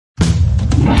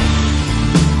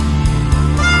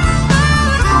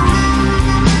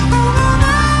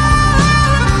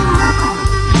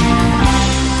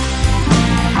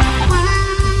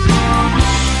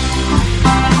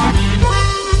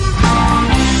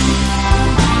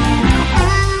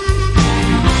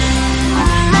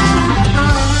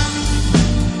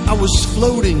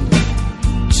floating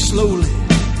slowly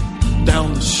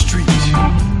down the street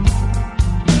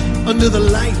under the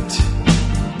light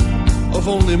of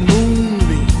only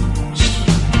moonbeams.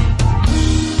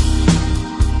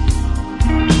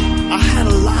 I had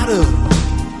a lot of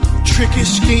tricky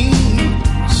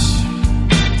schemes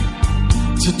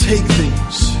to take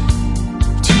things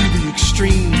to the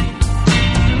extreme.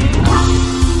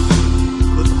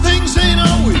 But things ain't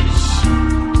always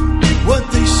what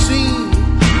they seem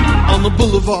on the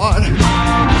boulevard.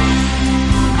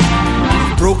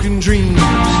 Broken dreams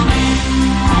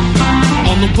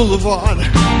on the boulevard.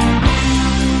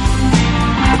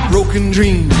 Broken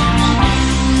dreams.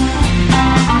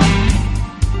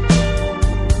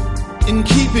 In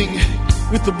keeping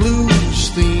with the blues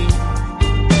theme,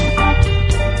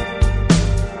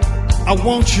 I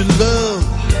want your love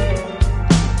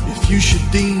if you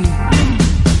should deem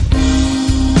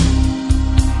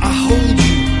I hold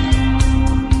you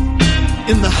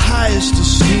in the highest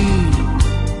esteem,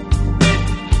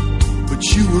 but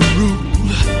you were ruled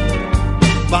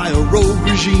by a rogue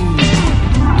regime.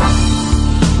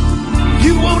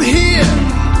 You won't hear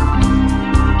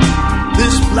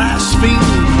this blaspheme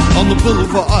on the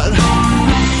boulevard.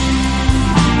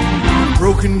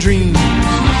 Broken dreams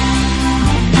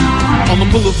on the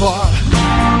boulevard.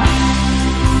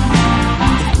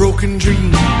 Broken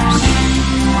dreams.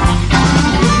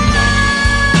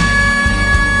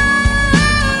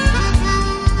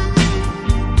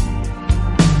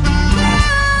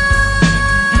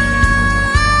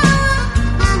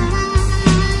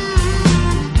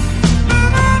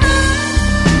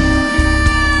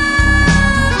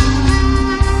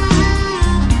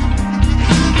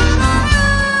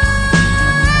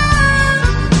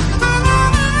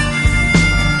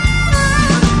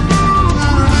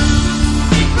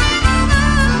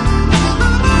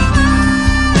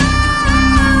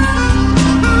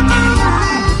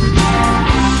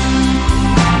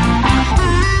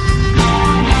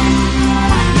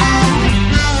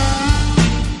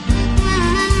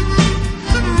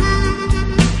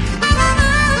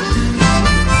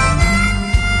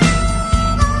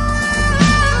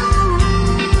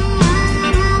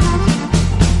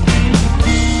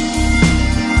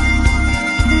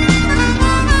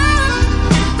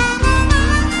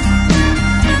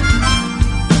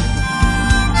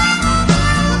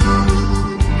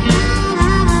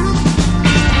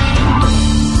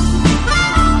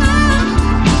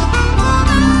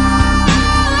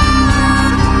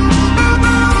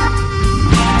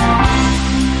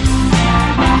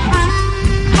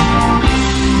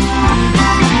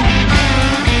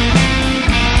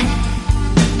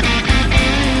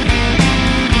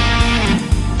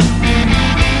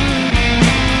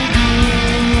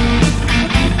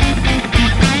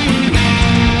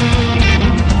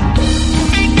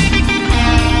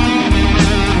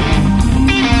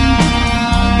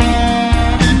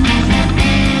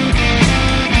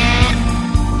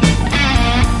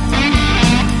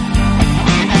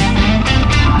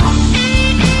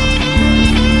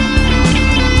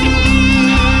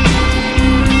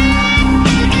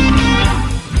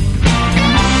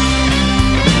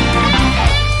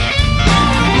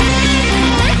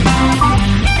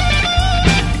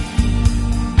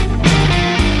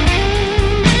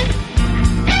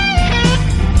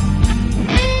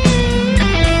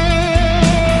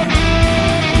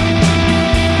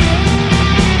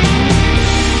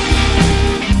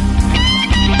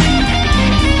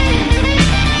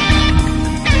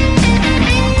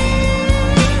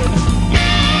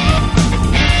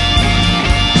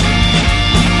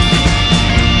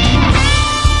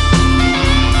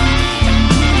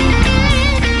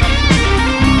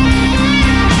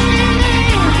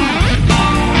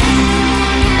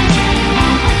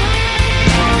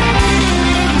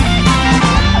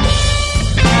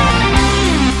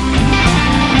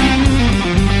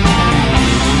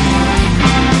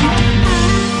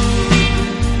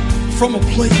 From a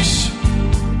place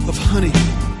of honey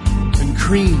and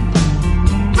cream,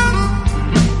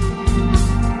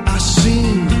 I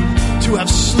seem to have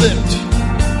slipped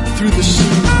through the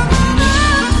seams.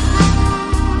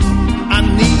 I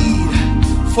need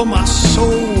for my soul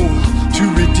to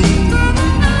redeem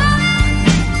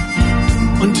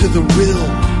unto the will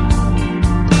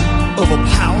of a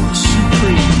power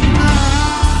supreme.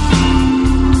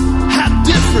 How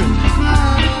different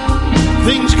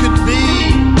things could be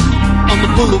on the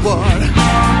boulevard.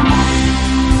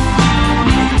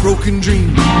 Broken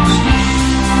dreams.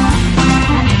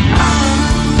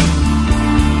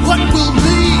 What will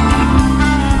be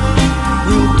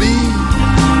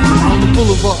on the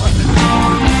boulevard.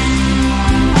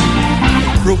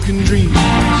 Broken dreams.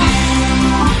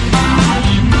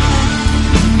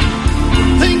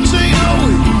 Things ain't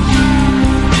always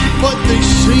what they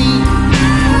seem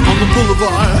on the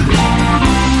boulevard.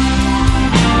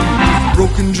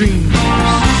 Broken dreams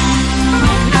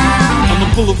on the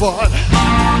boulevard.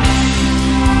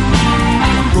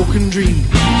 Broken dreams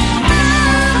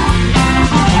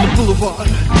on the boulevard.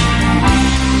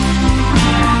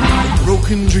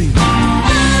 Broken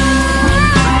dreams.